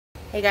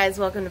Hey guys,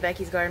 welcome to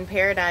Becky's Garden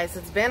Paradise.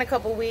 It's been a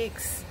couple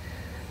weeks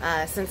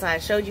since I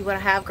showed you what I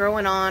have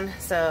growing on,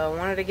 so I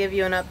wanted to give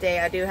you an update.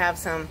 I do have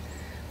some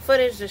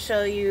footage to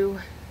show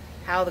you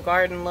how the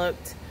garden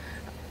looked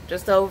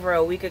just over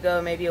a week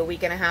ago, maybe a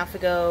week and a half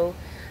ago.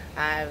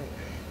 I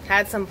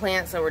had some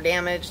plants that were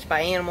damaged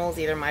by animals,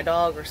 either my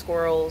dog or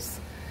squirrels.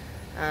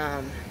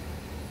 But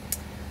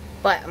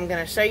I'm going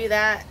to show you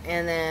that,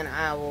 and then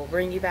I will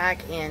bring you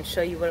back and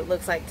show you what it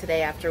looks like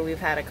today after we've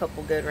had a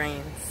couple good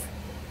rains.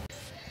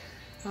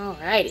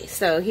 Alrighty,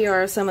 so here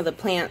are some of the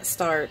plant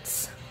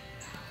starts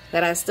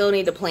that I still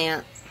need to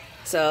plant.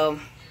 So,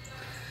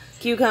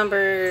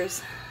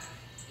 cucumbers,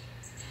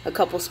 a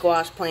couple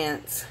squash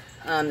plants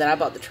that I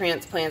bought the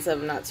transplants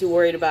of. I'm not too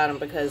worried about them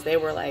because they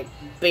were like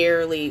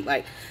barely,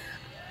 like,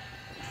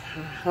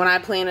 when I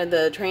planted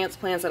the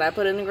transplants that I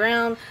put in the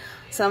ground,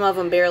 some of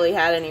them barely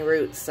had any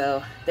roots,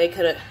 so they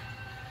could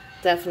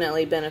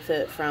definitely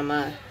benefit from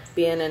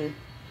being in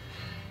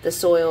the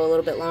soil a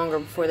little bit longer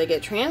before they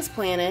get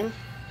transplanted.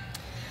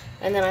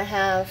 And then I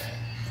have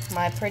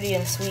my pretty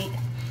and sweet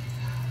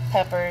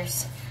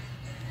peppers.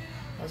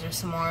 Those are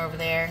some more over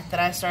there that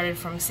I started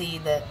from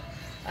seed that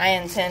I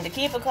intend to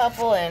keep a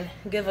couple and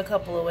give a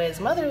couple away as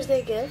Mother's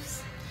Day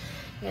gifts.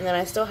 And then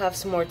I still have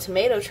some more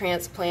tomato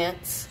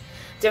transplants,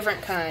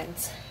 different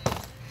kinds.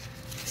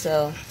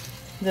 So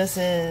this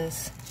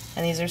is,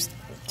 and these are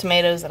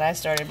tomatoes that I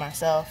started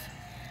myself.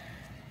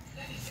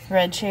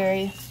 Red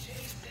cherry.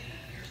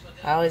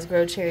 I always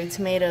grow cherry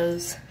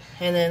tomatoes.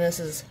 And then this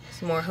is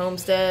some more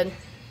Homestead.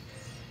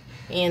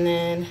 And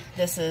then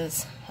this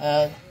is,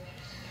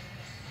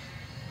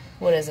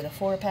 what is it, a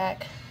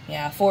 4-pack?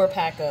 Yeah, a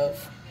 4-pack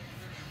of,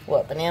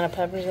 what, banana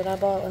peppers that I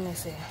bought? Let me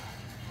see.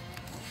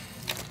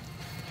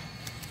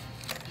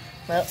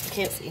 Well, you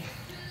can't see.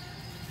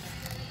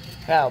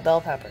 Wow, bell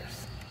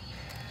peppers.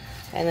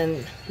 And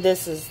then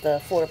this is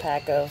the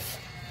 4-pack of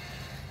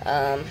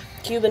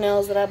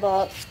Cubanelles that I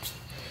bought.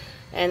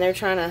 And they're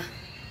trying to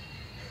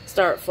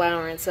start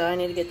flowering, so I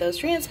need to get those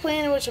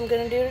transplanted, which I'm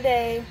going to do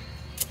today.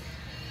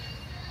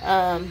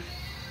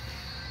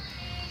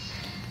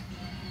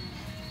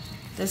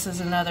 This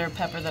is another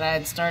pepper that I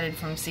had started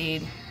from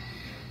seed.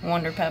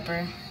 Wonder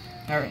pepper.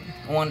 Or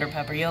Wonder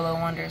pepper. Yellow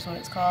Wonder is what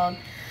it's called.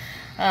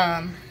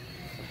 And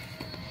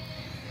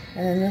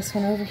then this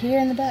one over here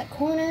in the back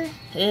corner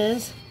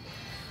is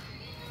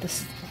the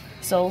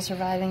sole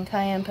surviving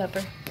cayenne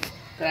pepper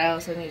that I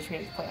also need to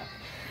transplant.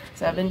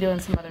 So I've been doing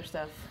some other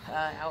stuff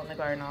out in the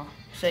garden. I'll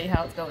show you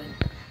how it's going.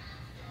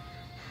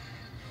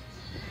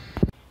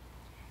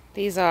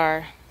 These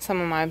are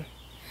some of my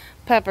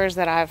peppers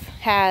that I've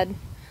had.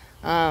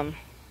 You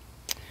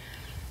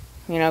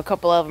know, a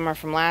couple of them are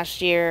from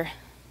last year,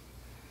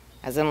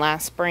 as in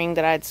last spring,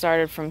 that I'd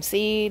started from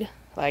seed,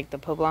 like the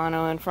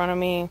poblano in front of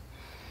me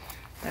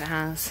that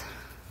has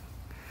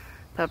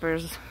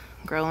peppers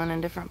growing in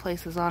different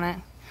places on it.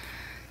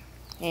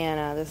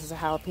 And this is a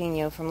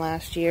jalapeno from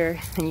last year,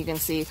 and you can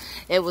see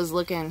it was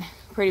looking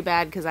pretty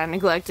bad because I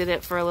neglected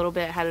it for a little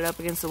bit, had it up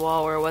against the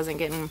wall where it wasn't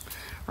getting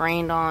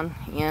rained on,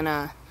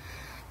 and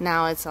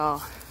now it's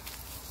all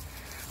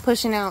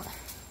pushing out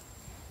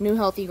new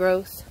healthy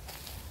growth.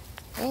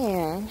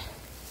 And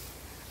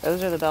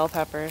those are the bell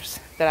peppers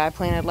that I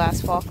planted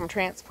last fall from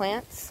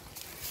transplants.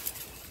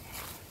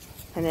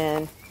 And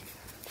then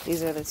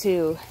these are the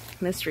 2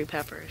 mystery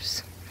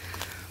peppers.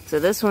 So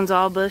this one's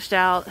all bushed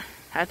out.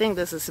 I think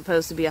this is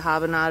supposed to be a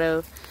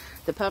habanado.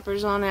 The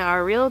peppers on it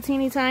are real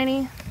teeny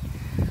tiny.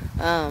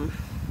 And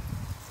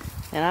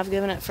I've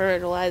given it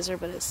fertilizer,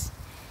 but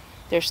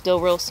they're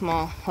still real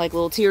small, like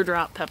little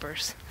teardrop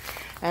peppers.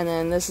 And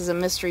then this is a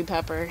mystery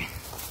pepper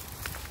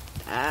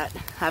that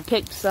I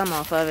picked some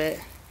off of it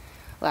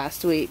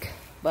last week,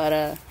 but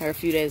or a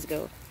few days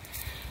ago.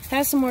 It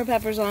has some more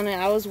peppers on it.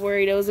 I was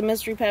worried it was a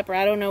mystery pepper.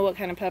 I don't know what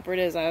kind of pepper it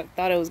is. I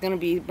thought it was going to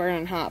be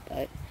burning hot,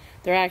 but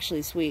they're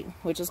actually sweet,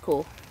 which is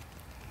cool.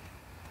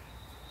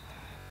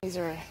 These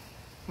are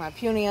my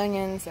puny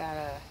onions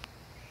that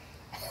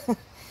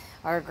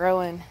are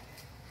growing.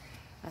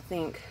 I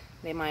think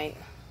they might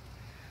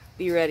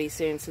be ready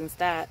soon since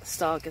that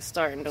stalk is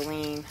starting to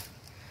lean.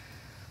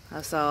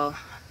 I saw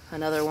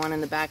another one in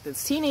the back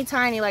that's teeny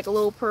tiny, like a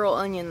little pearl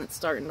onion that's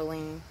starting to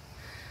lean.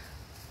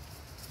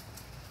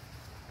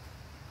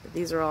 But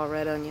these are all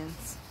red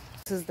onions.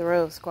 This is the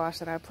row of squash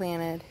that I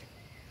planted.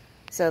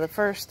 So the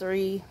first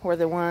 3 were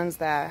the ones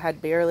that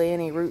had barely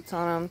any roots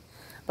on them,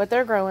 but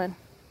they're growing.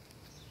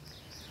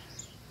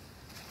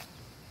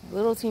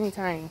 Little teeny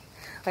tiny.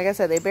 Like I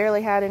said, they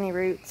barely had any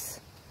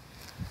roots.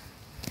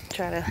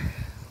 Try to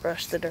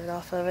brush the dirt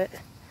off of it.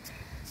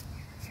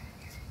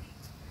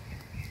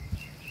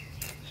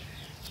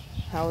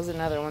 That was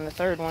another one, the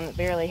 3rd one that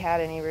barely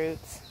had any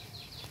roots.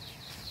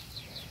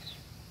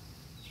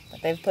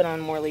 But they've put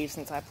on more leaves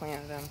since I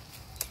planted them.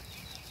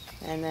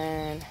 And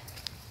then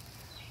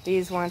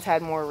these ones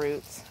had more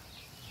roots.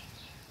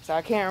 So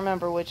I can't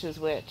remember which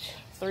is which.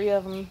 3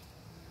 of them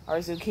are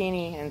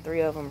zucchini and 3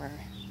 of them are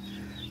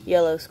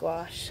yellow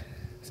squash.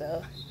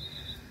 So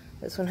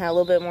this one had a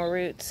little bit more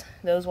roots.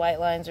 Those white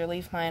lines are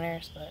leaf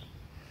miners, but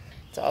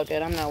It's all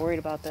good. I'm not worried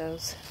about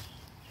those.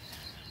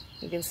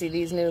 You can see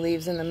these new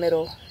leaves in the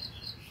middle.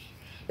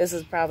 This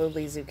is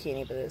probably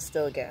zucchini, but it's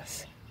still a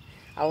guess.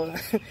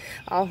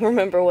 I'll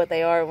remember what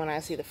they are when I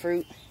see the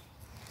fruit.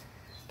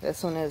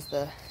 This one is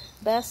the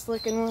best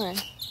looking one.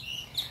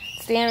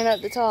 Standing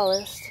up the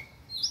tallest.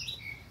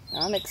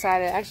 I'm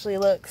excited. It actually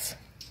looks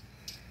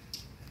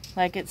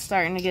like it's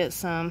starting to get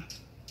some...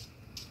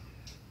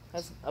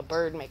 That's a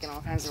bird making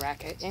all kinds of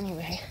racket.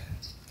 Anyway,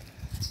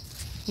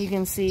 you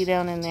can see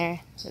down in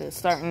there that it's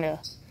starting to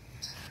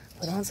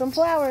put on some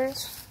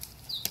flowers.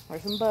 Or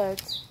some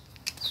buds.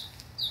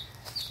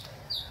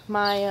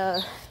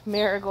 My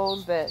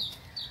marigolds that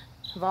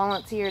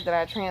volunteered that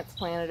I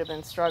transplanted have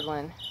been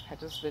struggling. I've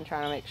just been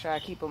trying to make sure I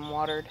keep them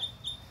watered.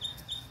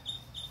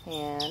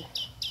 And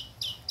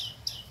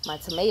my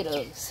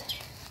tomatoes.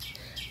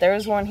 There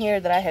was one here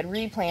that I had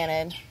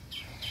replanted.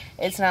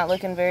 It's not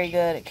looking very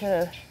good. It could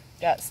have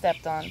got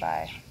stepped on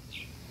by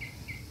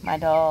my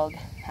dog.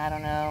 I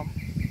don't know.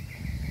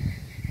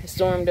 It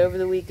stormed over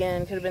the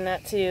weekend. Could have been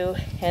that too.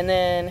 And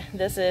then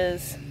this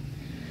is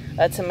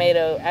a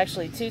tomato.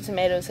 Actually, 2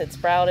 tomatoes had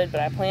sprouted, but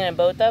I planted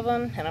both of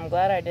them, and I'm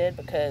glad I did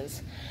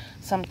because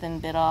something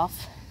bit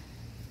off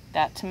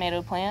that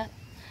tomato plant.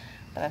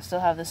 But I still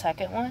have the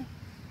second one.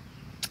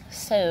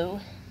 So,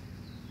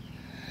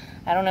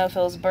 I don't know if it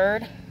was a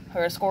bird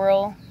or a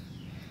squirrel,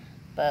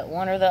 but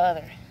one or the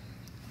other.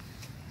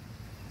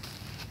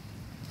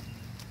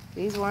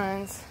 These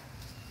ones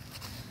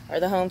are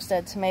the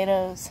Homestead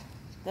tomatoes.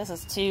 This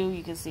is 2.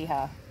 You can see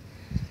how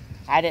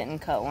I didn't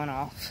cut one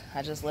off.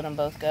 I just let them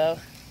both go.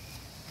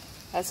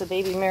 That's a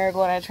baby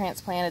marigold I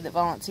transplanted that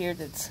volunteered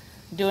that's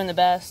doing the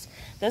best.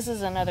 This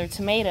is another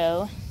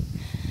tomato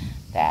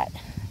that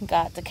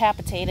got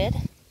decapitated.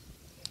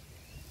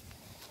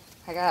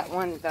 I got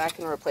one that I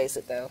can replace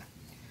it though.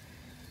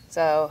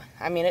 So,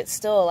 I mean, it's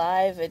still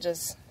alive. It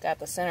just got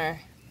the center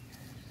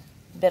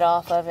bit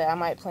off of it. I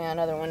might plant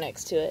another one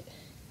next to it.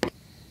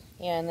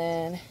 And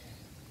then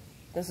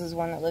this is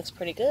one that looks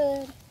pretty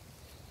good.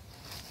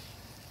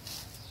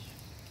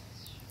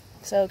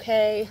 It's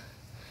okay.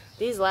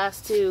 These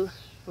last 2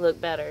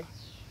 look better.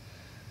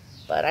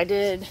 But I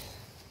did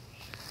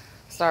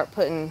start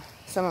putting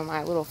some of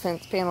my little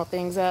fence panel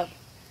things up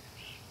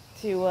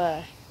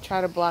to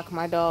try to block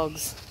my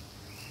dog's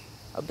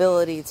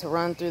ability to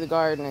run through the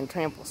garden and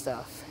trample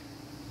stuff.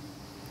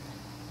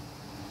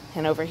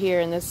 And over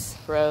here in this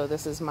row,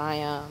 this is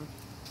my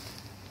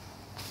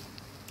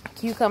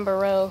cucumber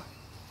row.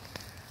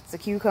 It's a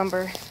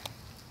cucumber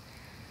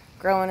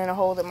growing in a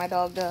hole that my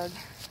dog dug.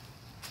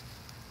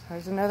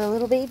 There's another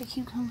little baby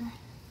cucumber.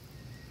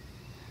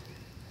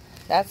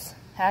 That's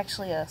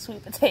actually a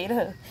sweet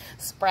potato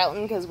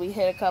sprouting because we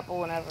hit a couple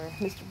whenever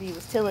Mr. B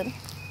was tilling.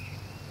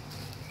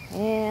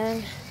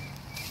 And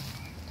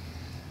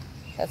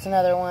that's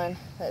another one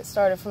that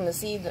started from the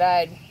seed that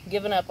I'd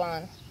given up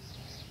on.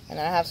 And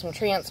then I have some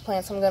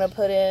transplants I'm going to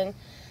put in.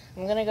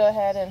 I'm going to go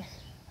ahead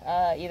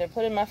and either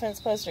put in my fence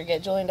post or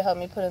get Julian to help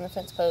me put in the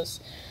fence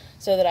post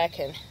so that I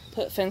can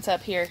put fence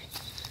up here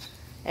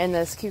in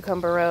this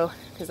cucumber row,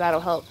 because that'll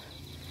help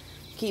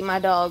keep my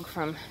dog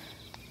from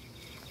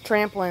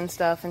trampling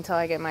stuff until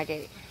I get my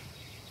gate.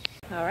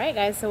 Alright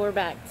guys, so we're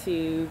back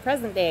to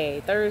present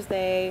day,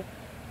 Thursday,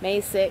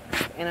 May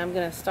 6th, and I'm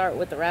going to start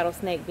with the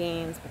rattlesnake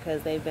beans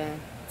because they've been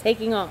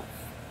taking off.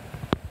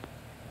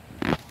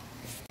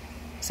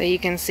 So you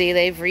can see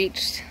they've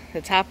reached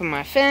the top of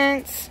my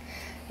fence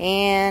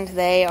and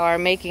they are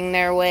making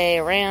their way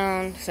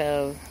around.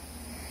 So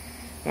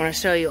I want to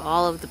show you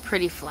all of the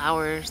pretty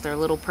flowers. They're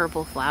little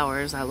purple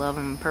flowers. I love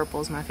them.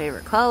 Purple's my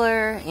favorite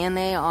color, and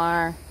they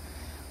are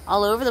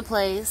all over the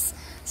place.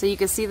 So you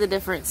can see the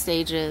different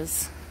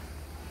stages.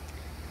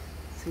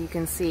 So you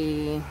can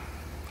see,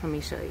 let me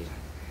show you.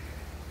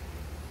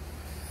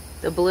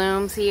 The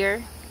blooms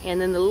here, and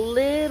then the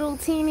little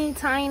teeny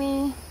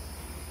tiny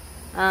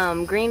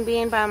green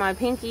bean by my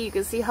pinky. You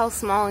can see how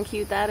small and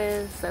cute that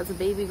is. That's a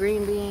baby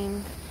green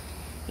bean.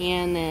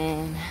 And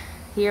then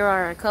here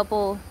are a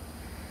couple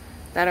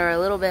that are a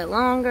little bit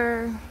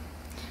longer.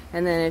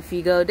 And then if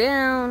you go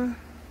down,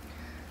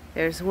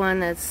 there's one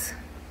that's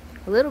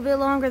a little bit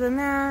longer than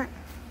that.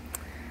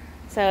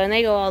 So, and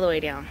they go all the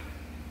way down.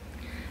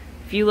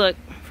 If you look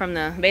from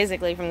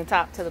basically from the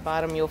top to the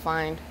bottom, you'll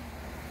find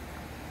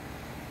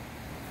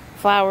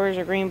flowers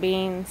or green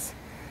beans.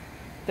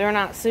 They're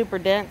not super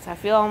dense. I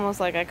feel almost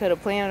like I could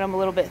have planted them a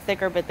little bit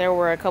thicker, but there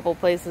were a couple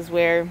places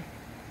where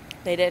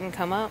they didn't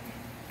come up.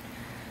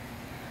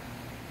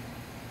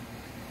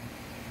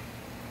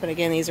 But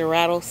again, these are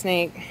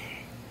rattlesnake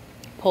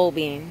pole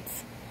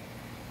beans.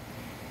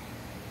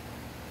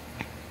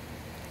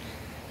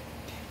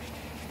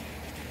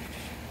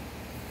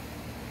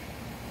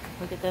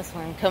 Look at this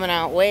one coming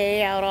out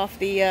way out off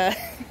the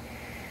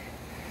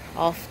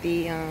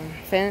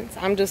fence.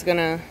 I'm just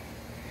gonna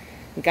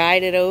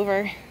guide it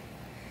over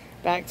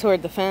back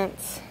toward the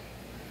fence.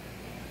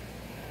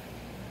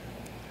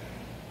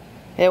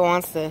 It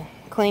wants to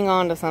cling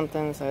on to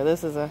something, so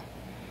this is a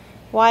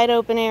wide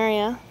open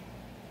area.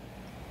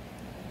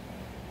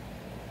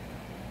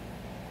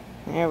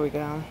 There we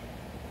go.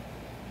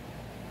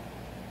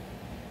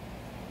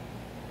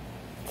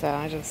 So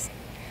I just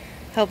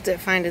helped it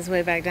find its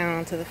way back down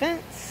onto the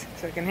fence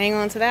so it can hang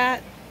on to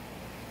that.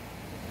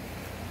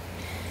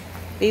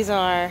 This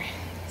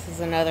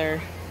is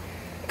another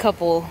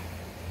couple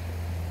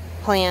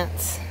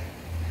plants.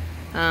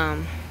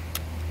 And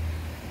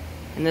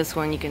this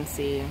one you can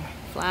see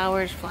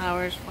flowers,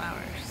 flowers,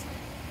 flowers.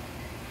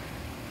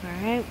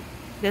 Alright,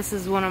 this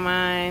is one of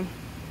my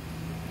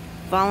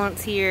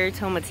volunteer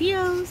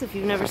tomatillos. If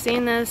you've never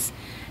seen this,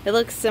 it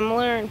looks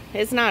similar.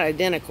 It's not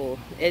identical.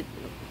 It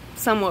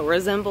somewhat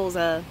resembles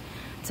a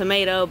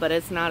tomato, but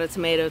it's not a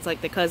tomato. It's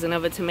like the cousin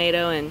of a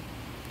tomato, and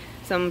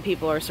some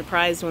people are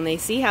surprised when they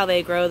see how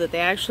they grow that they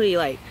actually,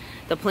 like,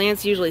 the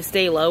plants usually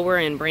stay lower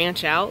and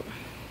branch out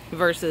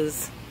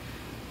versus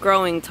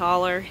growing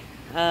taller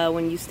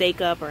when you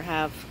stake up or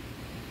have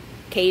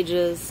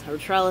cages or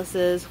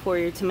trellises for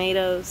your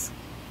tomatoes.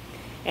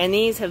 And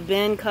these have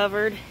been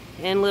covered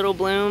in little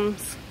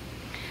blooms.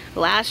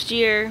 Last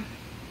year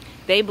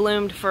they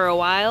bloomed for a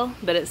while,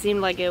 but it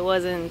seemed like it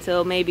wasn't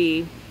until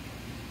maybe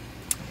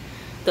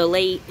the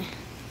late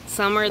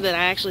summer that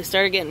I actually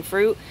started getting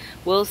fruit.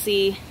 We'll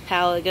see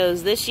how it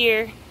goes this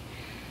year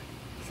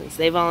since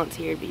they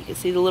volunteered, but you can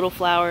see the little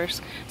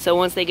flowers. So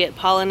once they get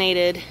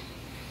pollinated,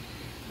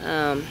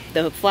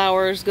 the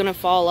flower is gonna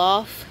fall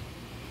off,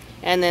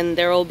 and then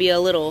there will be a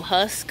little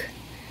husk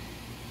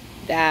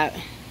that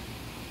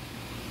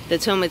the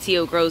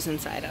tomatillo grows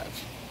inside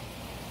of.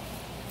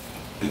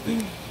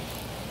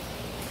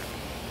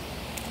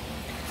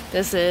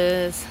 This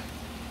is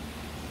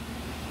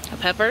a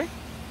pepper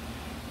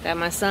that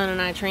my son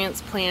and I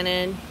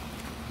transplanted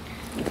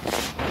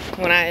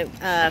when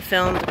I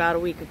filmed about a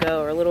week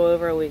ago, or a little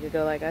over a week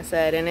ago, like I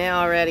said. And it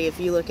already, if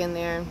you look in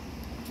there,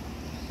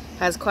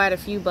 has quite a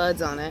few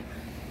buds on it.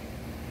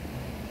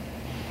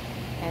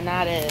 And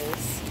that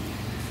is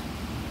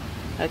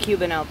a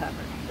Cubanelle pepper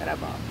that I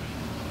bought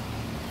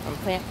from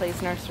Plant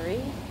Place Nursery.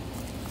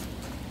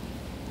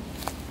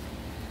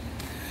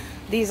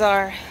 These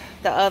are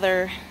the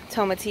other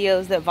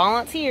tomatillos that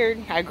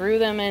volunteered. I grew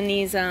them in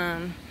these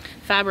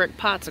fabric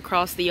pots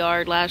across the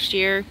yard last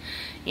year,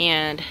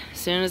 and as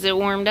soon as it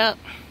warmed up,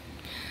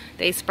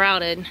 they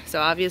sprouted. So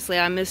obviously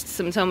I missed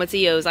some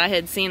tomatillos. I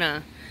had seen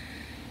a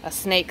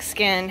snake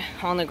skin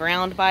on the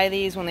ground by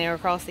these when they were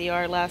across the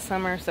yard last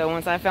summer. So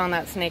once I found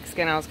that snake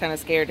skin, I was kind of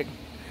scared to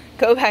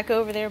go back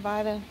over there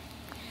by them.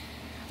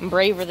 I'm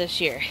braver this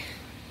year.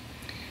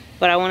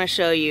 But I want to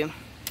show you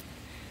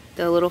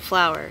the little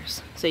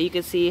flowers so you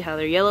can see how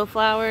they're yellow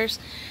flowers.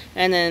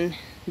 And then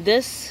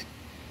this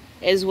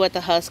is what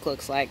the husk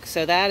looks like.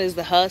 So that is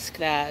the husk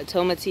that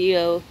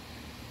tomatillo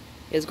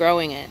is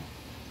growing in.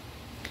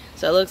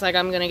 So it looks like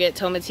I'm gonna get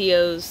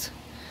tomatillos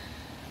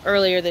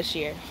earlier this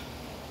year.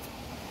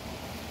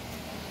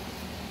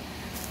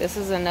 This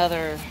is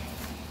another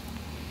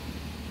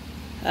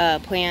pepper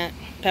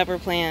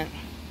plant,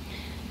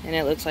 and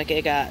it looks like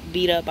it got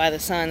beat up by the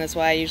sun. That's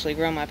why I usually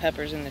grow my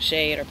peppers in the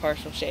shade or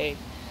partial shade.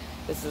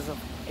 This is an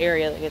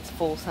area that gets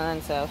full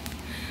sun, so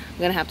I'm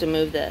gonna have to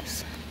move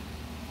this.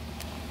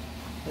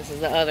 This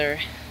is the other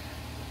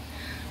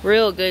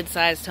real good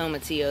sized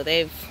tomatillo.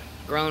 They've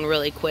grown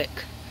really quick.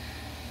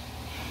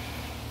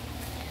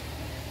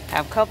 I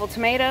have a couple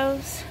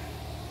tomatoes,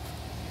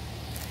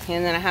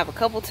 and then I have a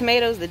couple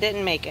tomatoes that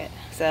didn't make it.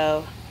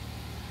 So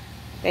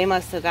they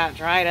must have got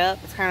dried up.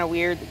 It's kind of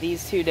weird that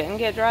these two didn't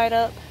get dried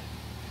up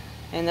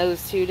and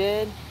those two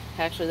did.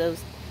 Actually,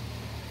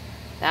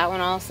 that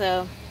one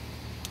also.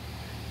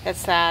 It's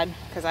sad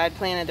because I'd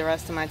planted the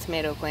rest of my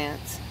tomato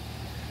plants,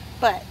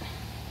 but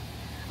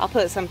I'll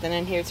put something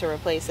in here to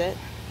replace it.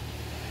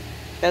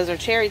 Those are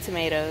cherry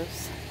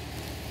tomatoes.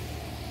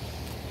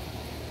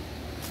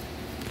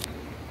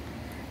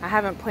 I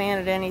haven't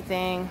planted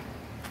anything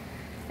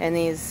in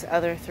these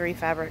other 3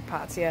 fabric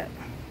pots yet,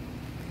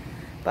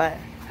 but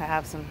I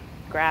have some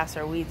grass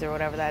or weeds or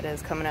whatever that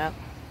is coming up.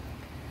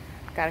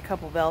 Got a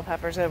couple bell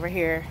peppers over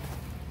here.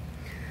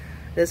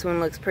 This one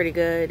looks pretty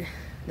good.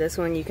 This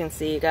one you can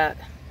see got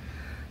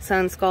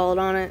sun scald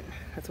on it.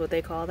 That's what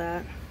they call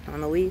that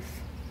on the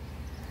leaf.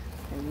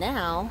 And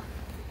now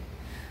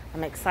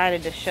I'm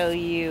excited to show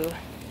you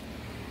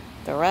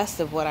the rest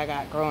of what I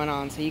got growing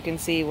on, so you can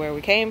see where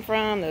we came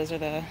from. Those are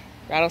the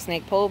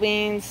rattlesnake pole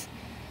beans.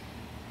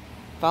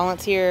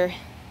 Volunteer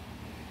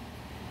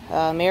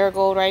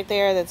marigold right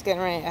there that's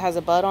getting ready. It has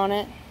a bud on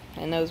it,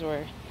 and those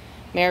were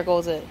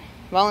marigolds that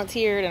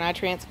volunteered and I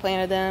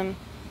transplanted them.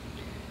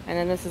 And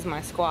then this is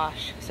my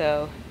squash.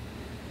 So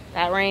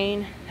that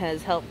rain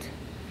has helped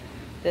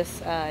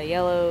this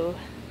yellow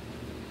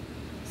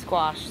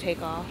squash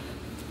take off.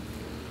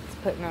 It's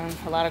putting on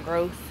a lot of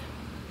growth.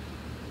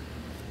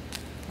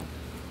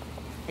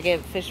 I gave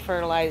it fish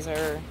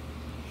fertilizer.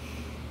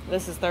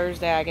 This is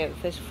Thursday. I gave it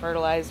fish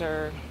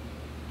fertilizer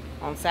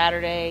on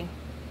Saturday,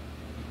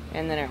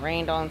 and then it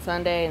rained on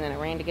Sunday, and then it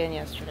rained again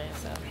yesterday.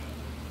 So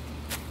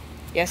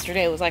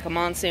yesterday was like a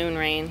monsoon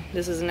rain.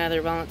 This is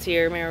another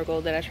volunteer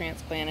marigold that I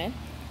transplanted.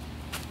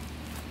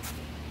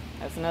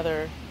 That's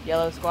another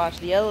yellow squash.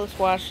 The yellow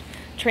squash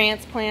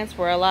transplants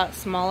were a lot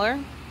smaller.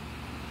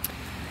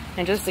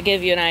 And just to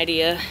give you an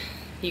idea,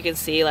 you can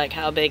see like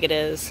how big it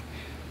is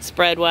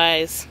spread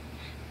wise.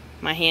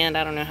 My hand,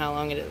 I don't know how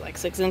long it is, like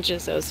 6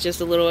 inches, so it's just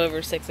a little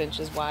over 6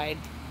 inches wide.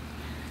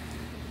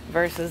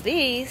 Versus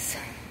these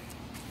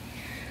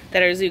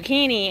that are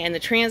zucchini, and the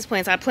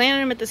transplants, I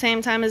planted them at the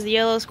same time as the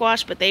yellow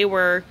squash, but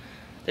the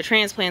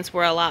transplants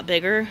were a lot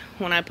bigger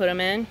when I put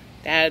them in.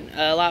 They had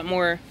a lot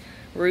more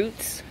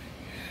roots.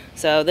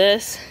 So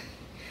this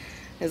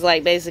is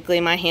like basically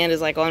my hand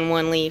is like on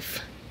one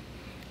leaf,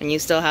 and you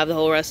still have the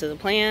whole rest of the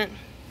plant.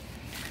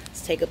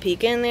 Let's take a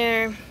peek in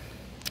there.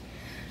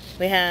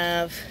 We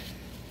have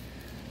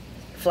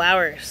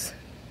flowers.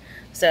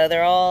 So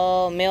they're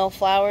all male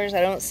flowers. I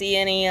don't see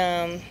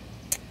any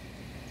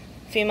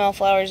female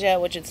flowers yet,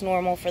 which it's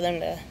normal for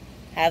them to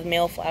have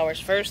male flowers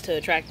first to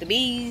attract the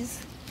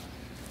bees.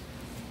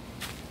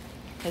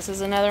 This is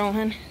another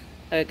one.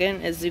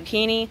 Again, it's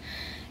zucchini.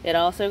 It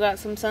also got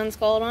some sun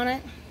scald on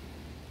it.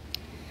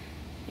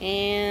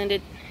 And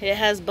it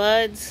has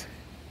buds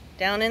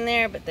down in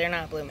there, but they're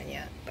not blooming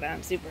yet. But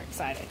I'm super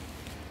excited.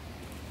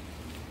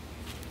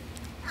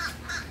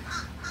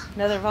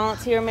 Another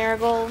volunteer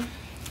marigold.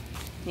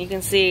 You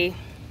can see,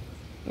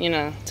 you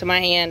know, to my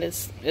hand,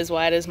 it's as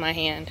wide as my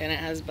hand, and it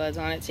has buds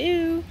on it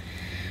too.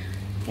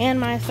 And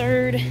my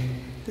third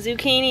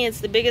zucchini,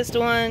 it's the biggest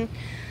one,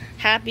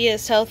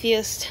 happiest,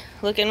 healthiest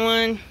looking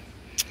one,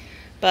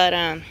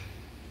 but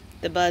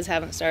the buds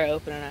haven't started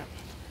opening up.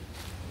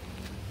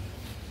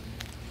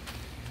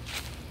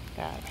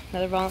 Got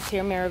another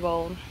volunteer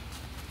marigold.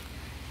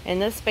 In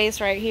this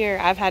space right here,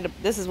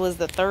 this was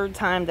the third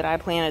time that I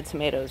planted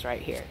tomatoes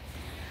right here.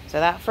 So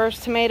that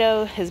first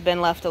tomato has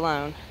been left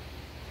alone.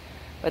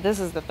 But this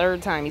is the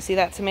third time. You see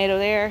that tomato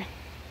there?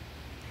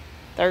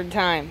 Third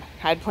time.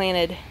 I'd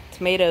planted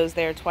tomatoes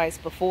there twice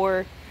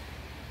before.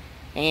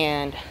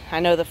 And I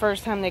know the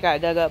first time they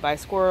got dug up by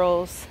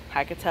squirrels.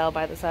 I could tell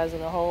by the size of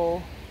the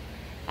hole.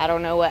 I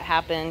don't know what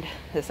happened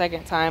the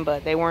second time,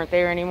 but they weren't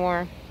there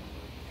anymore.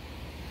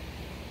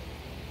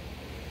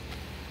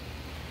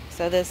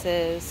 So this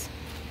is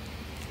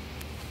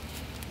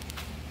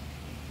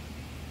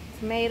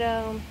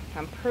tomato.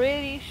 I'm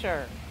pretty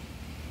sure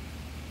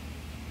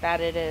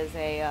that it is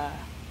a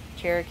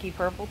Cherokee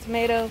purple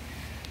tomato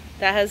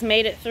that has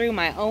made it through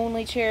my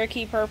only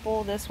Cherokee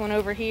purple. This one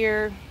over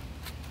here,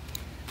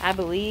 I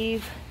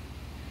believe,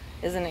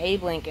 is an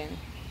Abe Lincoln.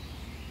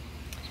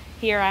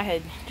 Here I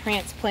had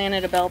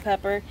transplanted a bell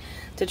pepper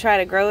to try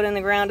to grow it in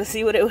the ground to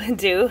see what it would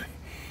do,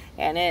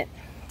 and it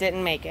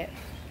didn't make it.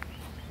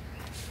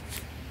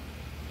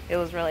 It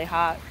was really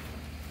hot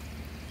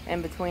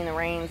in between the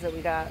rains that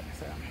we got,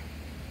 so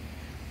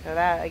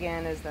that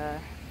again is the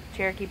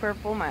Cherokee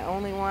purple, my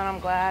only one. I'm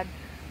glad.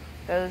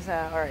 Those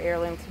are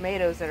heirloom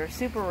tomatoes that are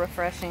super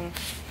refreshing.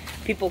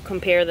 People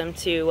compare them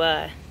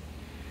to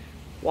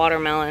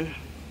watermelon,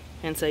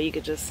 and so you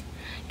could just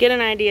get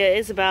an idea.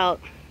 It's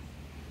about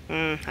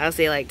I'll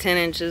say like 10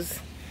 inches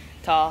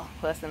tall,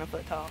 less than a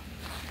foot tall.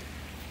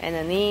 And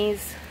then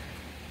these,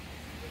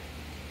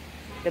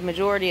 the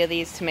majority of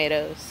these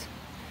tomatoes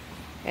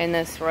in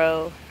this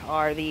row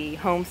are the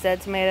Homestead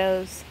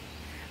tomatoes.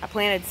 I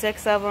planted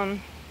 6 of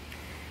them,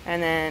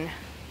 and then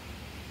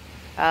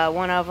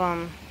one of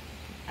them,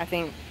 I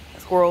think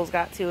squirrels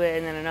got to it,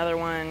 and then another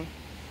one,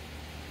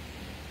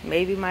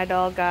 maybe my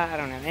dog got, I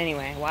don't know.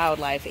 Anyway,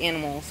 wildlife,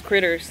 animals,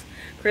 critters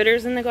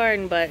in the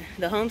garden. But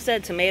the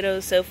Homestead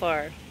tomatoes so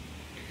far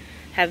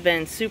have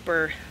been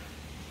super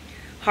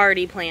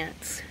hardy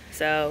plants.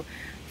 So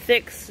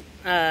thick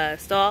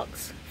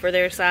stalks for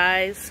their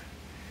size,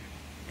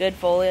 good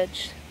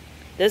foliage.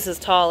 This is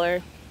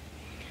taller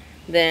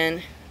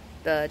than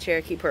the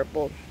Cherokee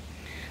purple.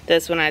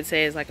 This one I'd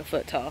say is like a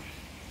foot tall.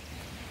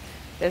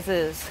 This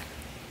is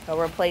a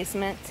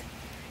replacement,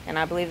 and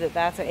I believe that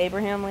that's an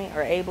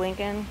Abe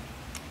Lincoln,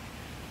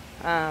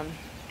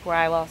 where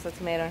I lost a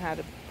tomato and had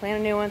to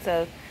plant a new one.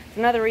 So it's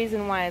another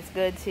reason why it's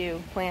good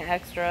to plant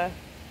extra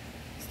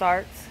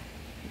starts.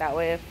 That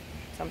way if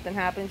something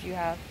happens, you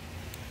have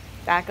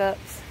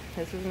backups.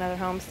 This is another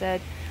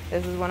Homestead.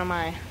 This is one of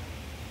my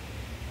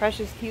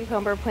precious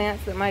cucumber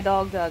plants that my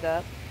dog dug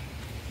up.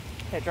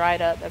 It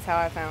dried up. That's how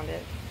I found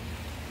it.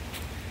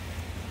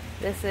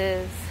 This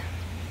is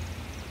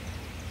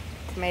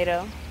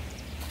tomato.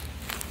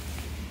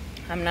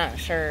 I'm not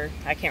sure.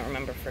 I can't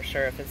remember for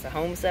sure if it's a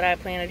Homestead I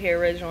planted here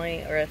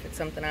originally or if it's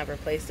something I've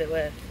replaced it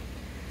with.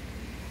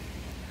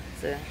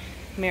 It's a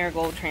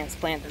marigold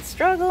transplant that's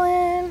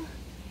struggling.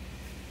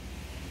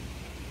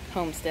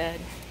 Homestead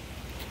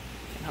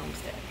and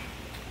Homestead.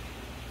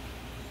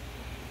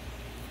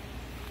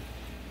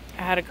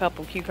 I had a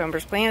couple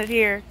cucumbers planted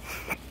here.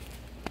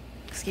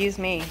 Excuse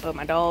me, but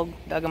my dog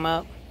dug them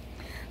up.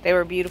 They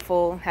were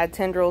beautiful, had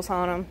tendrils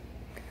on them.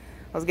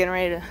 I was getting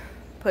ready to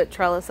put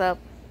trellis up,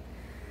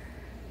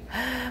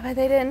 but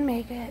they didn't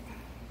make it.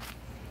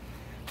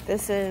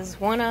 This is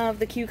one of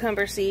the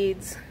cucumber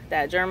seeds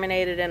that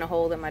germinated in a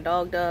hole that my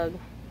dog dug.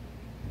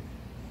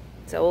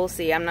 So we'll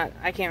see.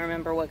 I can't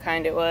remember what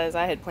kind it was.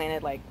 I had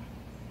planted like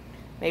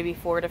maybe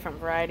 4 different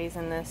varieties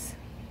in this.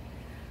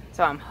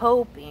 So I'm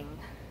hoping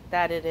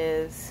that it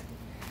is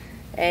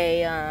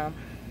a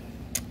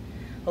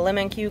a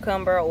lemon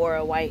cucumber or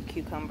a white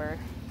cucumber.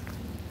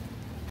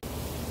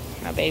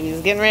 My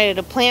baby's getting ready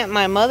to plant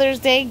my Mother's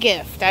Day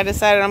gift. I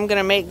decided I'm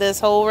gonna make this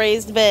whole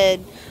raised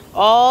bed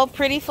all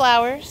pretty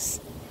flowers.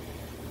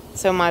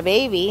 So my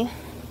baby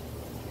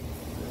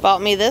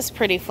bought me this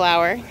pretty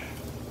flower.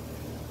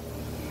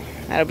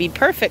 That'll be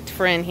perfect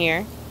for in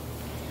here.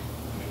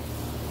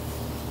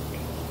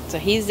 So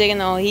he's digging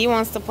the hole. He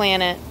wants to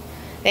plant it.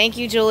 Thank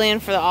you, Julian,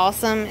 for the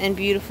awesome and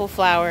beautiful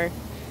flower.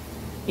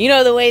 You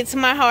know the way to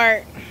my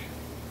heart.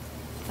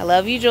 I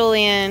love you,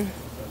 Julian.